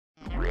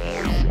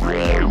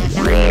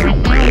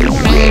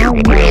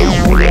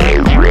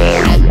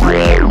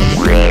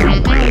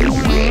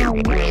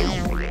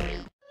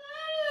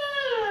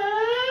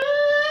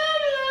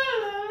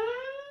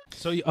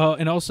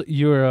And also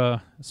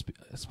you're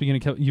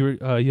speaking of you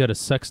had a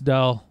sex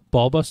doll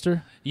ball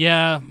buster.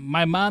 Yeah,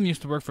 my mom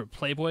used to work for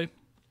Playboy,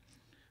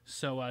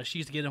 so she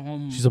used to get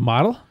home. She's a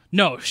model.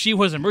 No, she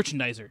was a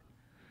merchandiser.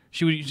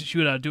 She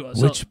would do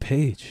which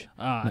page?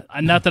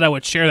 Not that I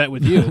would share that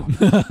with you.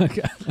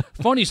 Okay.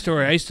 Funny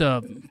story. I used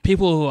to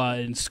people who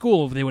in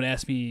school, they would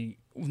ask me,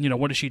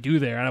 what does she do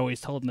there? I always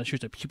tell them that she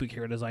was a pubic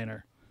hair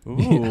designer.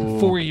 Ooh.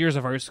 4 years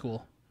of art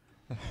school.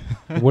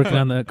 Working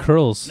on the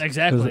curls.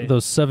 Exactly.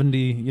 Those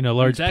 70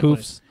 large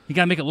poofs. You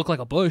gotta make it look like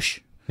a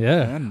bush.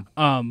 Yeah.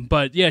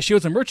 But yeah, she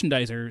was a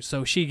merchandiser,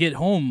 so she'd get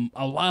home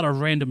a lot of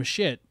random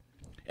shit.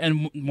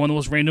 And one of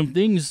those random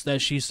things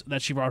that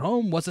she brought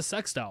home was a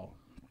sex doll.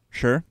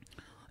 Sure.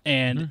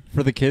 And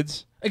for the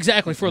kids?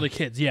 Exactly, for the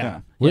kids,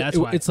 yeah. That's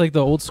why. It's like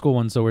the old school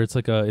ones, though, where it's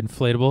like a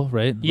inflatable,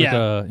 right? Yeah.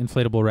 Like a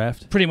inflatable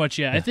raft. Pretty much,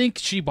 yeah. I think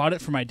she bought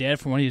it for my dad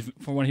for when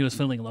he was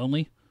feeling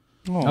lonely.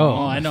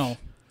 Oh, I know.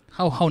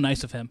 How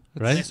nice of him.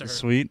 Right? Nice of her.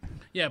 Sweet.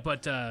 Yeah,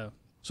 but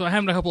so I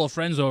having a couple of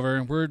friends over,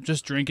 and we're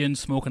just drinking,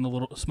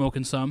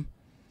 smoking some,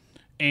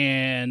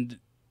 and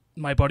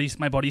my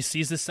buddy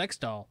sees this sex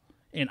doll,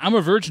 and I'm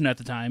a virgin at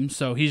the time,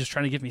 so he's just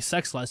trying to give me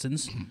sex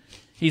lessons.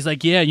 He's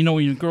like, yeah,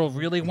 when your girl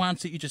really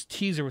wants it, you just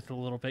tease her with it a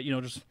little bit,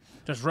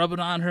 just rub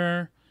it on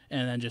her,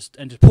 and then just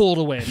pull it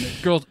away, and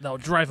the girl, that'll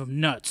drive him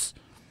nuts.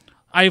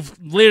 I've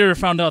later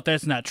found out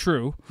that's not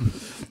true.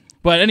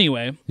 But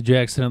anyway, did you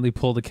accidentally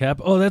pull the cap?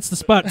 Oh, that's the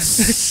spot.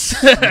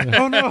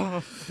 Oh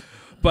no!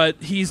 But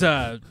he's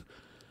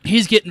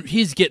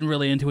getting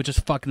really into it,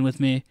 just fucking with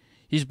me.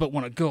 But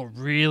when a girl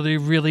really,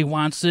 really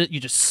wants it, you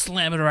just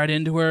slam it right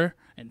into her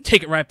and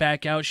take it right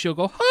back out. She'll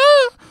go,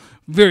 ah!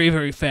 Very,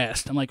 very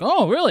fast. I'm like,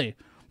 oh, really?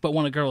 But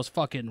when a girl is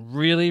fucking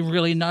really,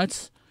 really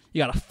nuts,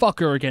 you gotta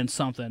fuck her against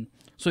something.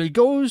 So he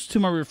goes to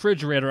my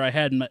refrigerator I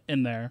had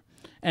in there,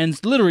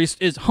 and literally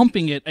is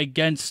humping it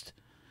against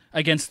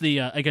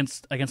the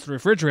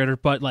refrigerator.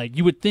 But like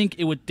you would think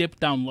it would dip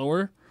down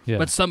lower,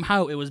 but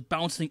somehow it was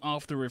bouncing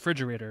off the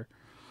refrigerator.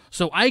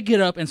 So I get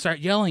up and start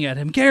yelling at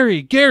him,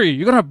 Gary,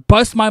 you're gonna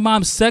bust my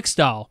mom's sex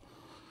doll,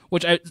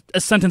 a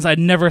sentence I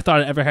never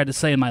thought I ever had to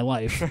say in my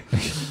life.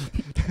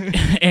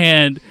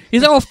 And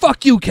he's like, oh,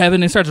 fuck you,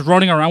 Kevin, and starts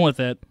running around with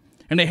it.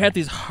 And they had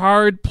these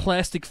hard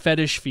plastic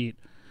fetish feet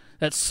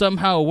that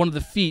somehow one of the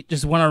feet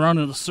just went around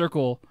in a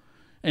circle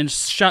and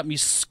shot me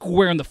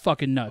square in the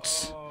fucking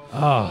nuts.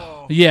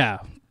 Oh. Yeah.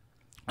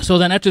 So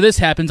then after this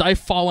happens, I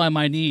fall on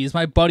my knees.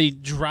 My buddy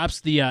drops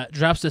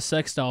the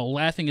sex doll,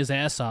 laughing his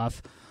ass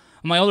off.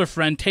 My other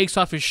friend takes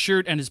off his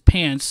shirt and his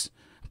pants,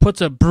 puts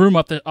a broom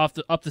up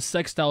the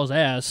sex doll's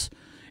ass,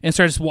 and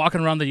starts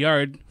walking around the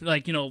yard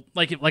like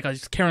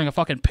he's carrying a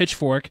fucking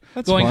pitchfork,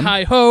 going fun.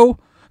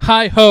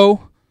 Hi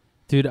ho.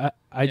 Dude,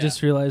 I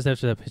just realized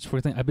after that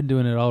pitchfork thing, I've been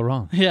doing it all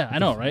wrong. Yeah, I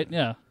know, right?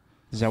 Yeah.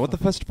 Is that what the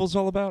festival's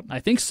all about?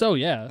 I think so,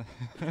 yeah.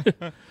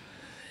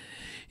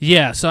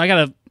 Yeah, so I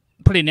got a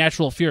pretty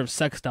natural fear of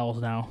sex dolls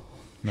now.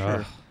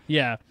 Sure.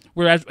 Yeah.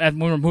 When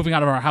we were moving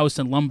out of our house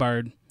in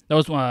Lombard, that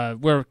was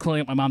we were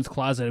cleaning up my mom's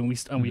closet and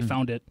we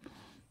found it.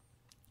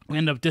 We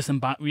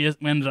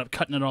ended up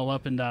cutting it all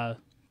up and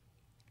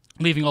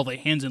leaving all the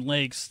hands and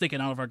legs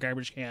sticking out of our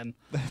garbage can.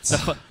 That's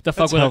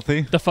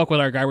healthy. The fuck with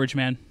our garbage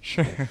man.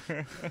 Sure.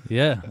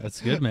 Yeah, that's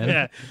good,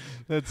 man.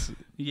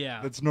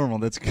 Yeah. That's normal.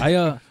 That's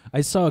good.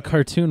 I saw a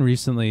cartoon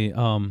recently,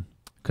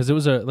 because it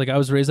was I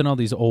was raised on all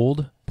these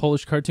old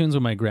Polish cartoons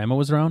when my grandma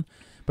was around,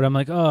 but I'm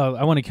like, oh,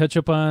 I want to catch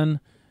up on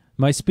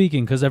my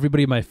speaking because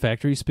everybody in my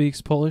factory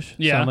speaks Polish.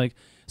 Yeah. So I'm like,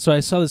 so I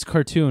saw this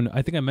cartoon.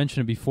 I think I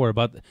mentioned it before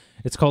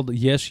it's called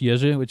Jeż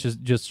Jerzy, which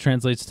just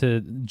translates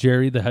to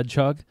Jerry the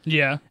Hedgehog.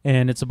 Yeah.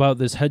 And it's about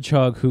this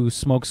hedgehog who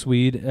smokes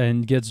weed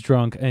and gets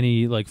drunk and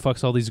he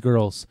fucks all these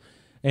girls.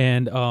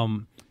 And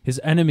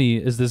his enemy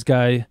is this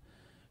guy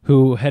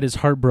who had his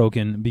heart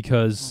broken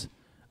because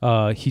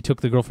he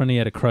took the girlfriend he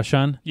had a crush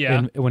on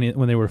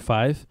when they were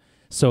 5.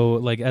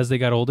 So as they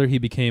got older, he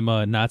became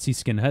a Nazi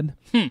skinhead.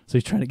 So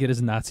he's trying to get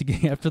his Nazi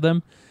gang after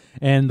them.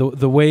 And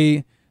the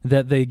way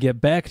that they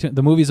get back to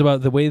the movie's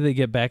about the way they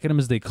get back at him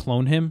is they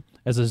clone him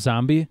as a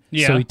zombie.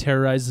 Yeah. So he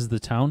terrorizes the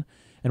town.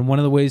 And one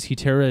of the ways he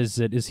terrorizes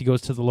it is he goes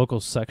to the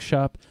local sex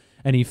shop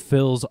and he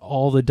fills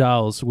all the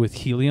dolls with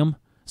helium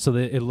so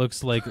that it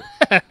looks like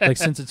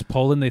since it's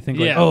Poland, they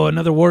think oh,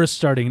 another war is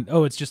starting.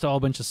 Oh, it's just all a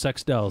bunch of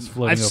sex dolls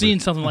floating I've over.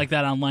 seen something like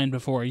that online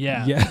before.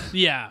 Yeah. Yeah.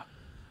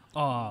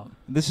 Yeah.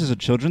 This is a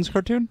children's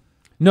cartoon?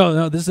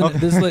 No, this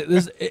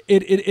is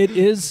it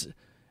is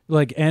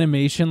like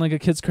animation, like a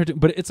kid's cartoon,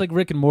 but it's like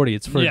Rick and Morty.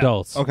 It's for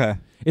adults. Okay.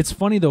 It's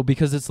funny though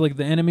because it's like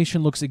the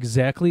animation looks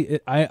exactly.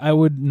 I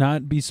would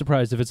not be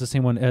surprised if it's the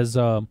same one as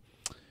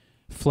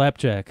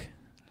Flapjack.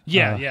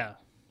 Yeah, yeah.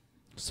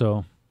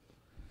 So,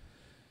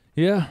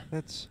 yeah,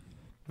 that's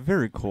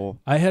very cool.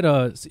 I had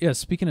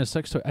speaking of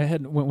sex toy, I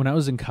had when I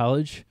was in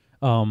college.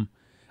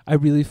 I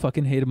really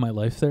fucking hated my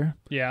life there.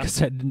 Yeah.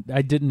 Because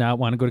I did not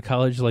want to go to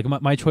college. Like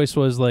my choice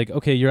was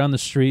okay, you're on the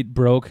street,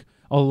 broke,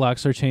 all the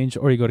locks are changed,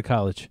 or you go to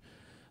college.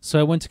 So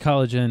I went to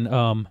college, and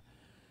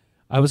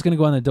I was going to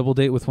go on a double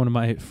date with one of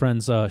my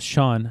friends,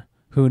 Sean,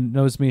 who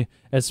knows me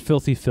as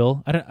Filthy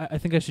Phil. I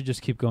think I should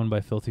just keep going by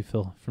Filthy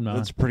Phil from now on.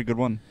 That's a pretty good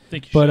one.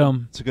 Thank you. But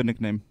it's a good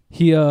nickname.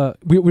 we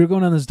were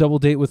going on this double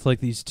date with like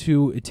these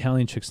 2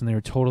 Italian chicks, and they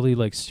were totally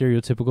like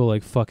stereotypical,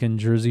 like fucking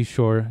Jersey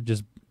Shore,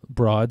 just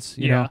broads,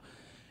 you know.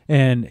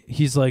 And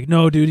he's like,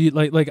 no, dude, he's in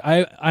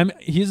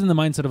the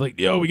mindset of like,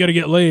 yo, we gotta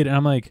get laid, and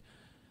I'm like,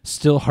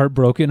 still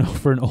heartbroken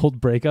over an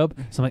old breakup.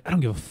 So I'm like, I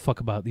don't give a fuck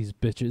about these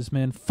bitches,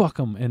 man. Fuck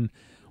them. And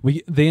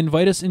they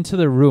invite us into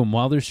their room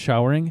while they're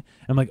showering.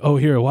 I'm like, oh,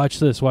 here, watch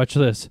this.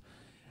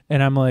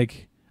 And I'm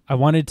like, I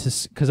wanted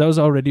to, because I was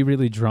already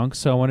really drunk,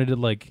 so I wanted to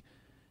like,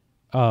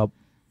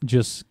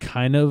 just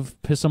kind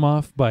of piss them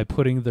off by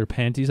putting their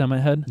panties on my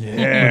head.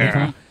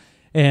 Yeah.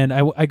 And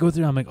I go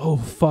through, I'm like, oh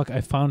fuck,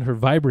 I found her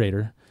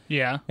vibrator.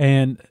 Yeah.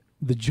 And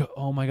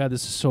oh my God,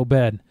 this is so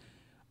bad.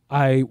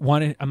 I'm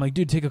like,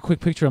 dude, take a quick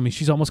picture of me.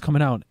 She's almost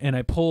coming out. And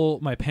I pull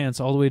my pants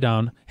all the way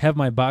down, have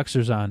my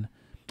boxers on.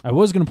 I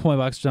was going to pull my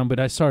boxers down, but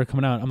I saw her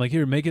coming out. I'm like,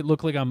 here, make it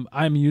look like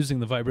I'm using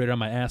the vibrator on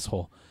my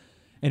asshole.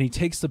 And he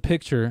takes the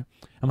picture.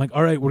 I'm like,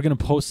 all right, we're going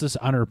to post this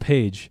on our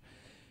page.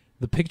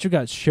 The picture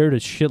got shared a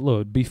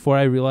shitload before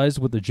I realized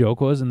what the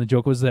joke was. And the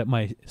joke was that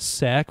my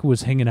sack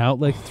was hanging out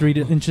like 3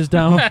 inches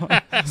down.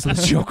 So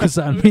the joke was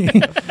on me.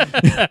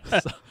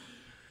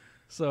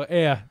 So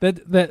yeah,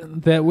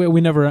 that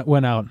we never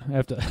went out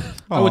after.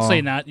 I would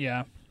say not.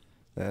 Yeah.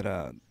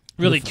 That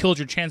really killed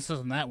your chances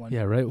on that one.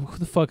 Yeah, right. Who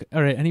the fuck?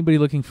 All right, anybody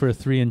looking for a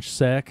 3-inch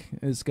sack?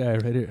 This guy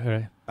right here. All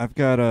right. I've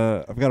got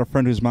a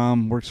friend whose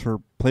mom works for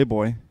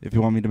Playboy. If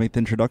you want me to make the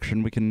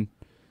introduction, we can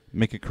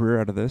make a career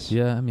out of this.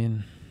 Yeah, I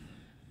mean,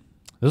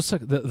 those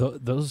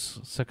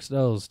sex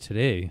dolls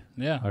today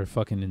are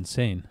fucking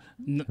insane.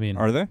 I mean,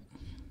 are they?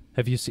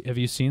 Have you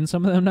seen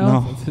some of them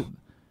now? No.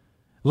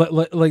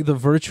 Like the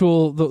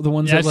virtual, the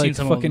ones that like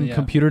fucking them,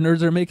 computer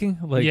nerds are making?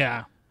 Like,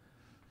 yeah.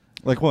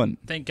 Like what?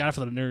 Thank God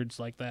for the nerds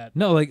like that.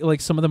 No,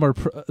 like some of them are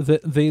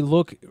they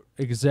look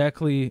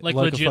exactly like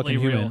a fucking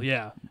real. human.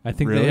 Yeah. I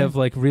think they have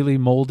like really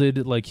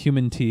molded like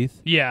human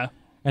teeth. Yeah.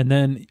 And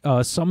then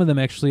some of them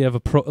actually have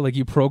like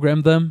you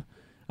program them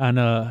on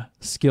a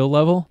skill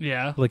level.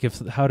 Yeah. Like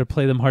how to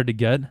play them hard to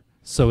get.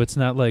 So it's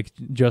not like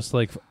just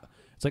like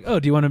it's like, oh,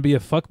 do you want to be a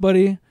fuck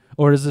buddy?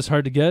 Or is this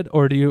hard to get?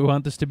 Or do you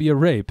want this to be a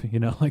rape? You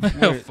know, like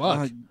oh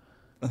fuck.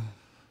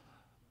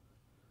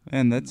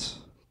 And that's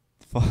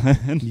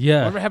fun. Yeah.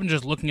 Whatever happened to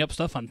just looking up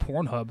stuff on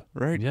Pornhub?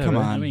 Right. Yeah, come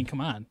right. on. I mean,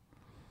 come on.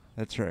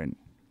 That's right.